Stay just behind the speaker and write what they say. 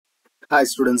Hi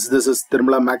students, this is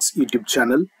Tirumala Max YouTube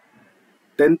channel.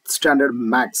 10th standard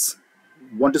Max.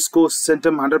 Want to score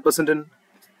CENTUM 100% in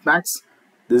Max?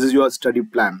 This is your study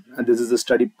plan and this is the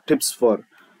study tips for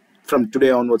from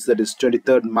today onwards, that is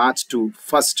 23rd March to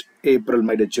 1st April,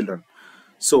 my dear children.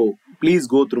 So please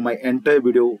go through my entire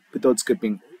video without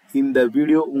skipping. In the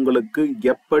video உங்களுக்கு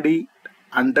எப்படி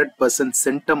 100%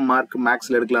 CENTUM mark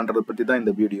Maxல எடுக்கலாம்ன்றத பத்தி தான்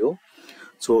இந்த video.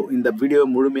 So in the video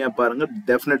முழுமையா பாருங்க,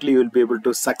 definitely you will be able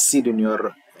to succeed in your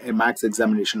Max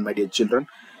examination, my dear children.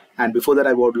 And before that,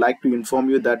 I would like to inform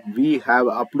you that we have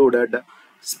uploaded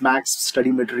Max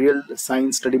study material,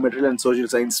 science study material and social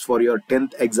science for your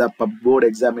 10th exam board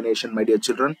examination, my dear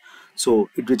children. So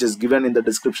which is given in the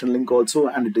description link also,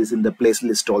 and it is in the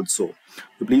playlist also.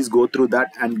 So please go through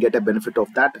that and get a benefit of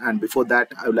that. And before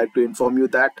that, I would like to inform you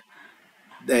that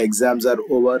the exams are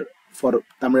over for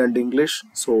Tamil and English.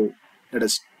 So let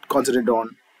us concentrate on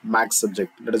Max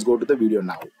subject. Let us go to the video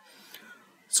now.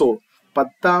 So,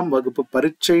 10th வகுப்பு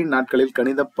பரீட்சை நாட்களில்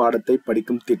கணித பாடத்தை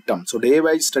படிக்கும் திட்டம். So,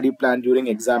 day-wise study plan during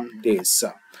exam days.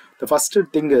 The first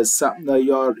thing is,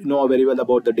 you know very well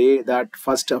about the day that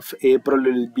 1st of April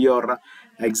will be your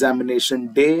examination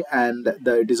day, and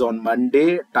it is on Monday.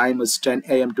 Time is 10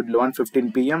 a.m. to 11:15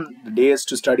 p.m. The days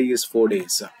to study is 4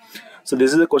 days. So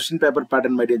this is the question paper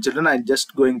pattern, my dear children. I'm just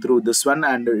going through this one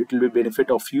and it will be benefit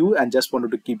of you, and just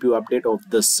wanted to keep you update of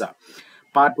this.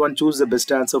 Part 1, choose the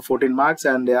best answer, 14 marks,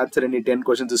 and answer any 10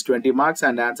 questions is 20 marks,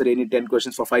 and answer any 10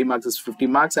 questions for 5 marks is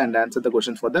 50 marks, and answer the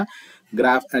questions for the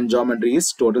graph and geometry is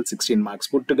total 16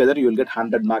 marks. Put together you will get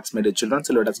 100 marks, my dear children.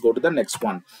 So let us go to the next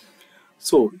one.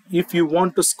 So if you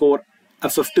want to score a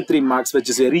 53 marks, which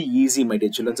is very easy, my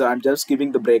dear children, so I'm just giving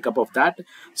the breakup of that.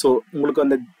 So உங்களுக்கு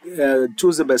அந்த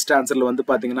choose the best answerல வந்து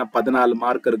பாத்தீங்கன்னா 14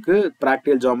 mark இருக்கு.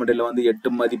 practical geometryல வந்து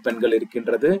 8 மதிப்பெண்கள்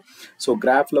இருக்கின்றது. So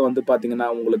graphல வந்து பாத்தீங்கன்னா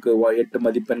உங்களுக்கு 8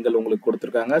 மதிப்பெண்கள் உங்களுக்கு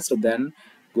கொடுத்திருக்காங்க. So then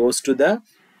goes to the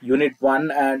unit 1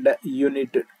 and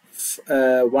unit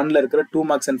 1ல இருக்கிற 2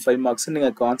 marks and 5 marks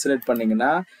நீங்க கான்சன்ட்ரேட்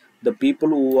பண்ணீங்கன்னா, the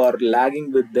people who are lagging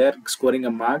with their scoring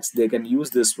a marks, they can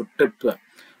use this tip.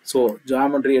 So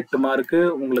geometry 8 mark,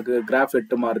 உங்களுக்கு graph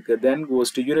 8 mark. Then goes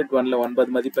to unit 1ல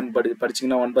 9 மதிப்பெண்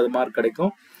படிச்சீங்கன்னா 9 mark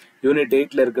கிடைக்கும். unit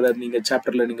 8ல இருக்கிற நீங்க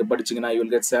சாப்டர்ல நீங்க படிச்சீங்கன்னா you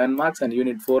will get 7 marks, and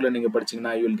unit 4ல நீங்க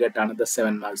படிச்சீங்கன்னா you will get another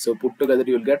 7 marks. So put together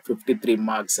you will get 53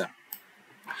 marks.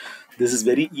 This is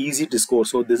very easy to score.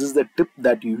 So this is the tip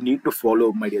that you need to follow,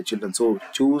 my dear children. So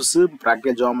choose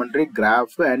practical geometry,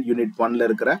 graph, and unit 1ல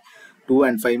இருக்கிற 2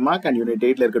 and 5 mark, and unit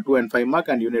 8 ல 2 and 5 mark,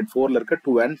 and unit 4 ல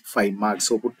 2 and 5 marks.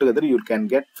 So put together you can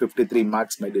get 53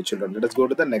 marks, my dear children. Let us go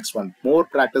to the next one. More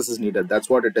practice is needed. That's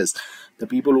what it is. The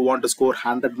people who want to score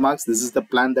 100 marks, this is the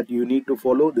plan that you need to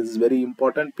follow. This is very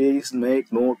important. Please make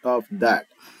note of that.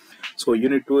 So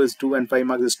unit 2 is 2 and 5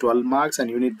 marks is 12 marks, and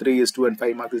unit 3 is 2 and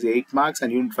 5 marks is 8 marks,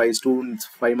 and unit 5 is 2 and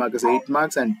 5 marks is 8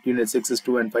 marks, and unit 6 is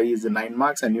 2 and 5 is 9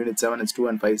 marks, and unit 7 is 2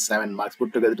 and 5 is 7 marks.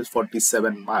 Put together it is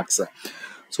 47 marks.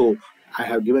 So I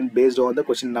have given based on the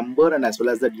question number, and as well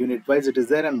as that unit wise it is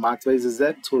there and marks wise is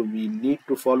there. So we need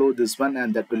to follow this one, and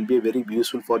that will be very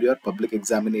useful for your public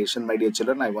examination, my dear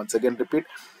children. I once again repeat,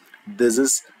 this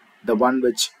is the one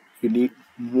which you need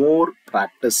more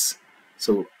practice.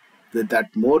 So that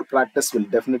more practice will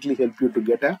definitely help you to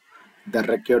get the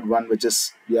required one, which is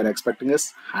we are expecting is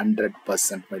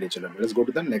 100%, my dear children. Let's go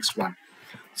to the next one.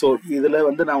 So இதில்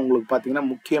வந்து நான் உங்களுக்கு பார்த்தீங்கன்னா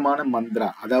முக்கியமான மந்த்ரா,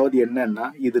 அதாவது என்னன்னா,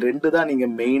 இது ரெண்டு தான்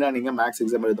நீங்கள் மெயினாக நீங்கள் மேக்ஸ்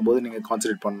எக்ஸாம் எழுதும்போது நீங்கள்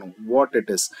கான்சன்ட்ரேட் பண்ணணும். What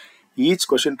it is, each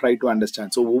question try to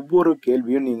understand. So ஒவ்வொரு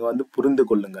கேள்வியும் நீங்கள் வந்து புரிந்து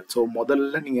கொள்ளுங்கள். ஸோ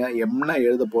முதல்ல நீங்கள் என்ன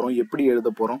எழுத போகிறோம், எப்படி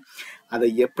எழுத போகிறோம், அதை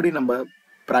எப்படி நம்ம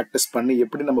ப்ராக்டிஸ் பண்ணி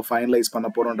எப்படி நம்ம ஃபைனலைஸ் பண்ண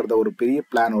போகிறோன்றத ஒரு பெரிய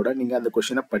பிளானோட நீங்கள் அந்த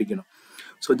கொஸ்டினை படிக்கணும்.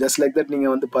 So just like that, நீங்க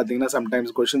வந்து பாத்தீங்கன்னா sometimes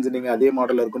questions நீங்க அதே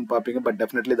மாடல்ல இருக்குன்னு பாப்பீங்க, but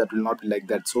definitely that will not be like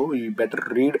that. So you better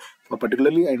read, for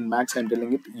particularly in maths I'm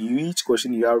telling it, each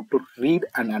question you have to read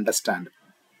and understand.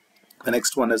 The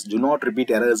next one is, do not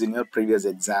repeat errors in your previous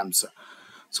exams.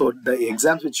 So the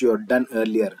exams which you have done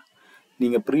earlier,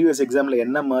 நீங்க previous எக்ஸாம்ல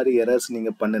என்ன மாதிரி errors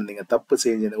நீங்க பண்ணிருந்தீங்க, தப்பு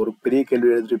செஞ்சீங்க, ஒரு பெரிய கேள்வி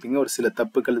எழுதிருப்பீங்க, ஒரு சில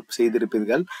தப்புகள்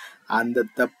செய்திருப்பீர்கள், அந்த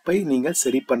தப்பை நீங்க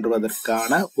சரி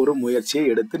பண்றதற்கான ஒரு முயற்சியை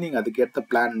எடுத்து நீங்க அதுக்கேற்ற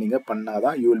பிளான் நீங்க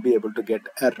பண்ணாதான் you will be able to get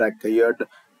a required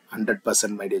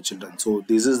 100%, my dear children. So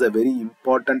this is the very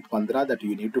important mantra that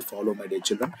you need to follow, my dear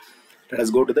children. Let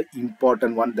us go to the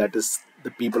important one, that is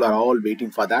the people are all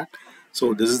waiting for that. So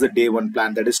this is the day 1 plan,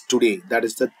 that is today. That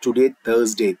is the today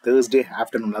Thursday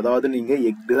afternoon. அதாவது நீங்க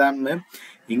exam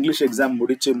English exam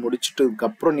முடிச்சிட்டதுக்கு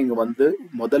அப்புறம் நீங்க வந்து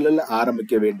முதல்ல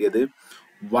ஆரம்பிக்க வேண்டியது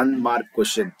 1 mark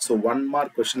question. So 1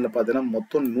 mark கொஸ்டின்ல பார்த்தீங்கன்னா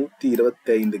மொத்தம்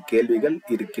 125 கேள்விகள்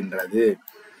இருக்கின்றது.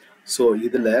 ஸோ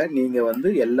இதில் நீங்கள் வந்து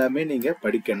எல்லாமே நீங்கள்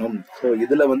படிக்கணும். ஸோ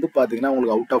இதில் வந்து பார்த்தீங்கன்னா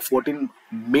உங்களுக்கு out of 14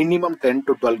 minimum 10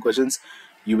 to 12 questions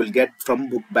you will get from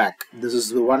book back. This is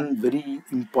one very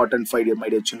important for my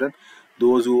dear children.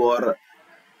 Those who are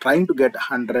trying to get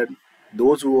 100,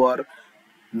 those who are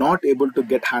not able to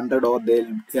get 100 or they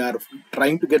are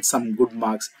trying to get some good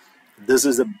marks, this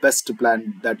is the best plan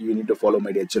that you need to follow,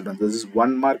 my dear children. This is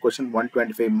 1 mark question,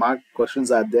 125 mark questions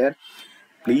are there.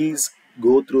 Please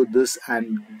go through this and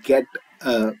get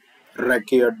a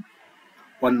record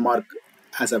 1 mark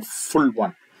as a full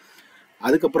one.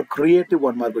 அதுக்கப்புறம் creative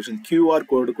 1 mark question, QR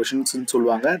code questions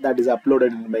சொல்லுவாங்க, that is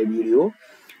uploaded in my video.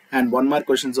 And 1 mark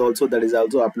questions also, that is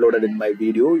also uploaded in my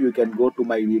video. You can go to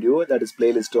my video, that is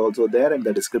playlist also there, and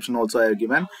the description also I have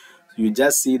given. You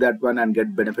just see that one and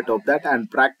get benefit of that. And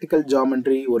practical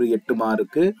geometry ஒரு 8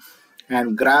 mark and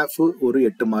graph ஒரு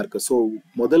 8 mark. So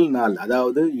முதல் நாள்,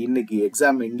 அதாவது இன்னைக்கு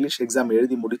exam, English exam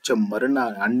எழுதி முடிச்ச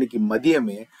மறுநாள் அன்னைக்கு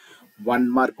மதியமே 1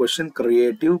 mark question,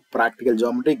 creative, practical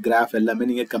geometry, graph எல்லாமே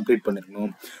நீங்க கம்ப்ளீட்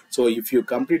பண்ணிருக்கணும். So if you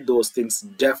complete those things,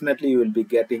 definitely you will be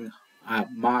getting a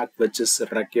mark which is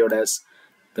recorded as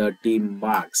 13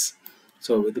 marks.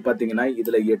 So இது பார்த்தீங்கன்னா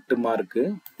இதில் 8 மார்க்கு,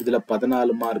 இதில்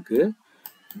 14 மார்க்கு,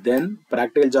 தென்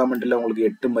ப்ராக்டிக்கல் ஜாமெண்ட்ரியில் உங்களுக்கு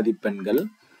 8 மதிப்பெண்கள்,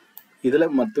 இதில்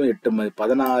மொத்தம்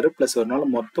 16 ப்ளஸ் ஒரு நாள்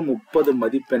மொத்தம் 30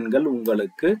 மதிப்பெண்கள்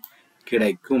உங்களுக்கு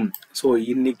கிடைக்கும். ஸோ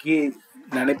இன்னைக்கு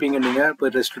நினைப்பீங்க நீங்கள் இப்போ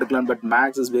ரெஸ்ட் எடுக்கலாம், but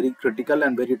maths is very critical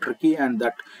and very tricky and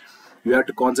that you have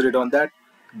to concentrate on that.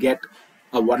 Get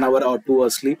a 1 hour or 2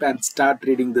 hours sleep and start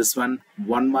reading this one.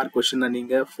 1 mark question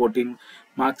நீங்க 14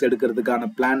 marks எடுக்கிறதுக்கான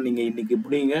plan நீங்க இன்னைக்கு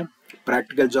புடிங்க.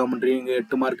 practical geometry நீங்க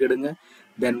 8 mark எடுங்க,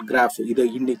 then graph. இதை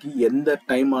இன்னைக்கு எந்த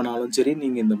டைம் ஆனாலும் சரி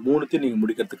நீங்க இந்த மூணுத்தையும் நீங்க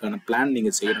முடிக்கிறதுக்கான பிளான்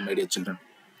நீங்க செய்யணும், my dear children.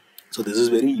 So this is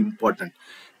very important.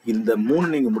 இந்த மூணு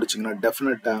நீங்க முடிச்சீங்கன்னா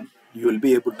definitely you will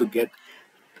be able to get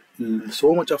so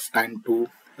much of time to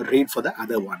read for the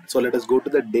other one. So let us go to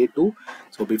the day 2.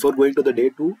 So before going to the day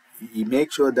 2, you make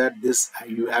sure that this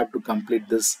you have to complete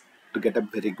this to get a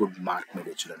very good mark, my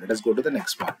dear children. Let us go to the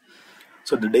next one.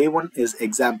 So the day 1 is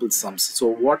example sums. So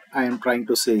what I am trying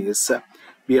to say is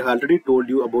we have already told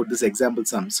you about this example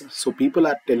sums. So people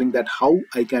are telling that how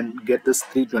I can get this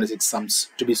 326 sums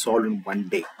to be solved in one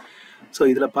day. So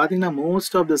இதில் பார்த்தீங்கன்னா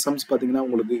most of the sums பார்த்தீங்கன்னா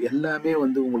உங்களுக்கு எல்லாமே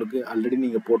வந்து உங்களுக்கு already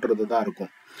நீங்கள் போட்டுறது தான் இருக்கும்.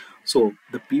 So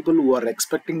the people who are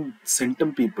expecting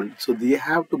centum people, so they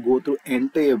have to go through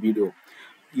entire video.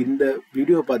 இந்த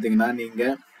வீடியோ பார்த்தீங்கன்னா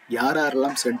நீங்கள்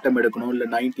யாரெல்லாம் சென்டம் எடுக்கணும், இல்லை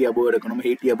 90 above எடுக்கணும்,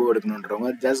 80 above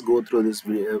எடுக்கணுன்றவங்க just go through this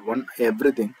one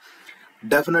every thing.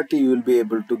 Definitely you will be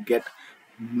able to get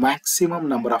maximum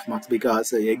number of marks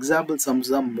because example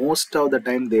sums are most of the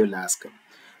time they will ask.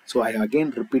 So I am again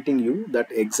repeating you that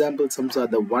example sums are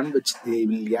the one which they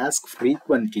will ask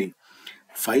frequently.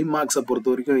 5 marks பொறுத்த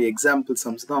வரைக்கும் example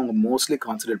sums தான் அவங்க mostly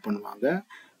concentrate பண்ணுவாங்க.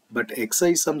 But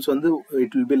exercise sums வந்து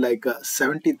it will be like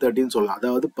 70-30 சொல்லலாம்.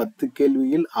 அதாவது 10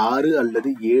 கேள்வியில் 6 அல்லது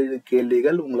 7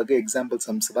 கேள்விகள் உங்களுக்கு எக்ஸாம்பிள்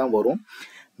சம்ஸ் தான் வரும்.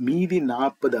 மீதி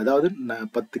 40, அதாவது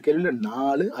 10 கேள்வியில்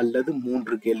 4 அல்லது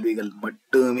 3 கேள்விகள்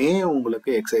மட்டுமே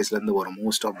உங்களுக்கு எக்ஸசைஸ்ல இருந்து வரும்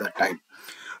most of the time.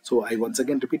 So I once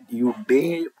again repeat you day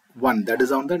 1, that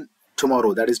is on the tomorrow,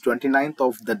 that is 29th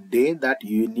of the day that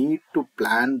you need to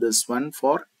plan this one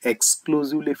for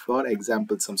exclusively for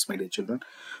example sums, my dear children.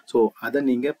 So அதை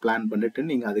நீங்கள் plan பண்ணிட்டு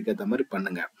நீங்கள் அதுக்கேற்ற மாதிரி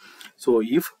பண்ணுங்க. So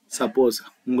if suppose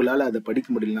உங்களால் அதை படிக்க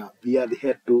முடியலனா we are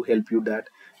here to help you that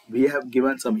we have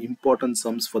given some important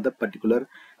sums for the particular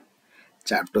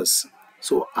chapters.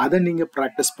 So அதை நீங்கள்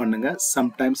ப்ராக்டிஸ் பண்ணுங்க.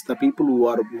 Sometimes the people who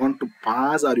are want to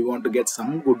pass or you want to get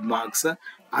some good marks,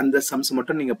 அந்த sums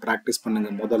மட்டும் நீங்கள் practice பண்ணுங்க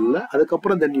முதல்ல.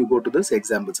 அதுக்கப்புறம் then you go to this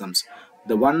example sums.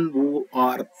 The one who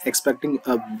are expecting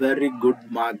a very good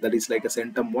mark, that is like a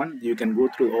CENTUM 1, you can go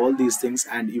through all these things,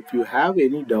 and if you have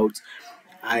any doubts,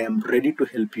 I am ready to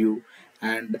help you,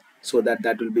 and so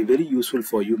that will be very useful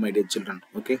for you, my dear children.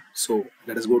 Okay, so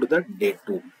let us go to the day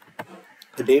 2.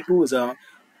 The day 2 is a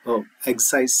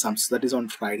exercise sums, that is on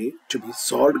Friday, to be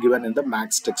solved given in the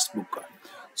maths textbook.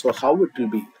 So how it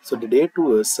will be? So the day 2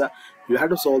 is you have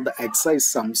to solve the exercise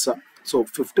sums. So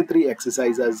 53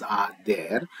 exercises are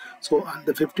there. So அந்த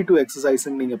 52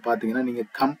 exercises நீங்க பாத்தீங்கன்னா நீங்க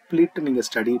complete நீங்க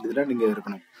study இதுல நீங்க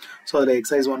இருக்கணும். So அதுல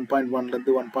exercise 1.1 ல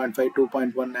இருந்து 1.5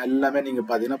 2.1 எல்லாமே நீங்க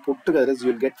பாத்தீங்கன்னா put together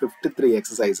you will get 53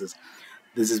 exercises.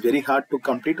 This is very hard to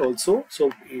complete also, so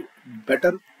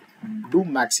better do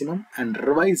maximum and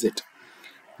revise it.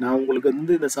 நான் உங்களுக்கு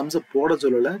வந்து இந்த சம்ஸை போட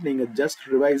சொல்லலை, நீங்கள் ஜஸ்ட்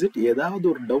ரிவைஸ் இட். ஏதாவது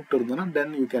ஒரு டவுட் இருந்ததுன்னா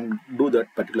then you can do that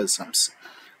particular sums.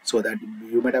 So that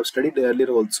you might have studied earlier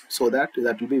also, so that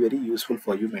will be very useful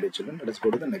for you, my dear children. Let us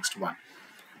go to the next one.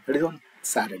 That is on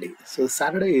Saturday. So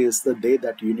Saturday is the day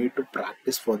that you need to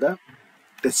practice for the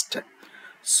test.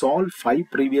 solve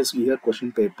 5 previous year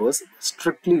question papers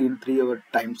strictly in 3-hour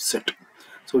time set.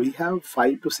 So we have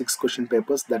 5 to 6 question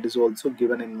papers that is also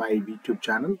given in my YouTube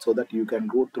channel, so that you can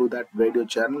go through that video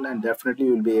channel and definitely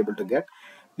you will be able to get.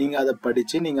 நீங்க அதை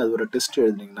படிச்சு நீங்க அது ஒரு test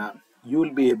எழுதுனீங்கன்னா you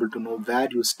will be able to know where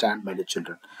you stand, my dear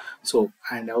children. So,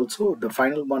 and also the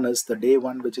final one is the day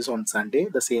one, which is on Sunday.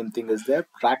 The same thing is there.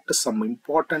 Practice some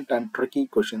important and tricky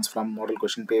questions from model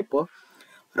question paper.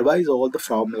 Revise all the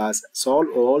formulas, solve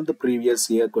all the previous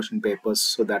year question papers,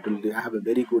 so that will have a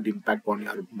very good impact on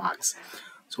your marks.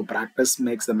 So practice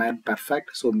makes the man perfect.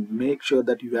 So make sure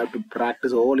that you have to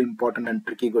practice all important and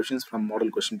tricky questions from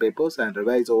model question papers and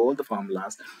revise all the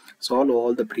formulas, solve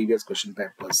all the previous question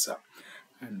papers.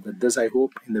 And with this, I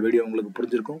hope in the video உங்களுக்கு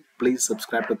புரிஞ்சிருக்கும். Please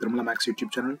subscribe to Trimala Max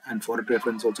YouTube channel and forward to your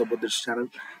friends also about this channel.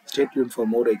 Stay tuned for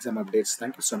more exam updates.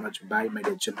 Thank you so much. Bye, my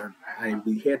dear children. I will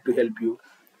be here to help you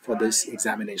for this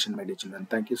examination, my dear children.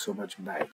 Thank you so much. Bye.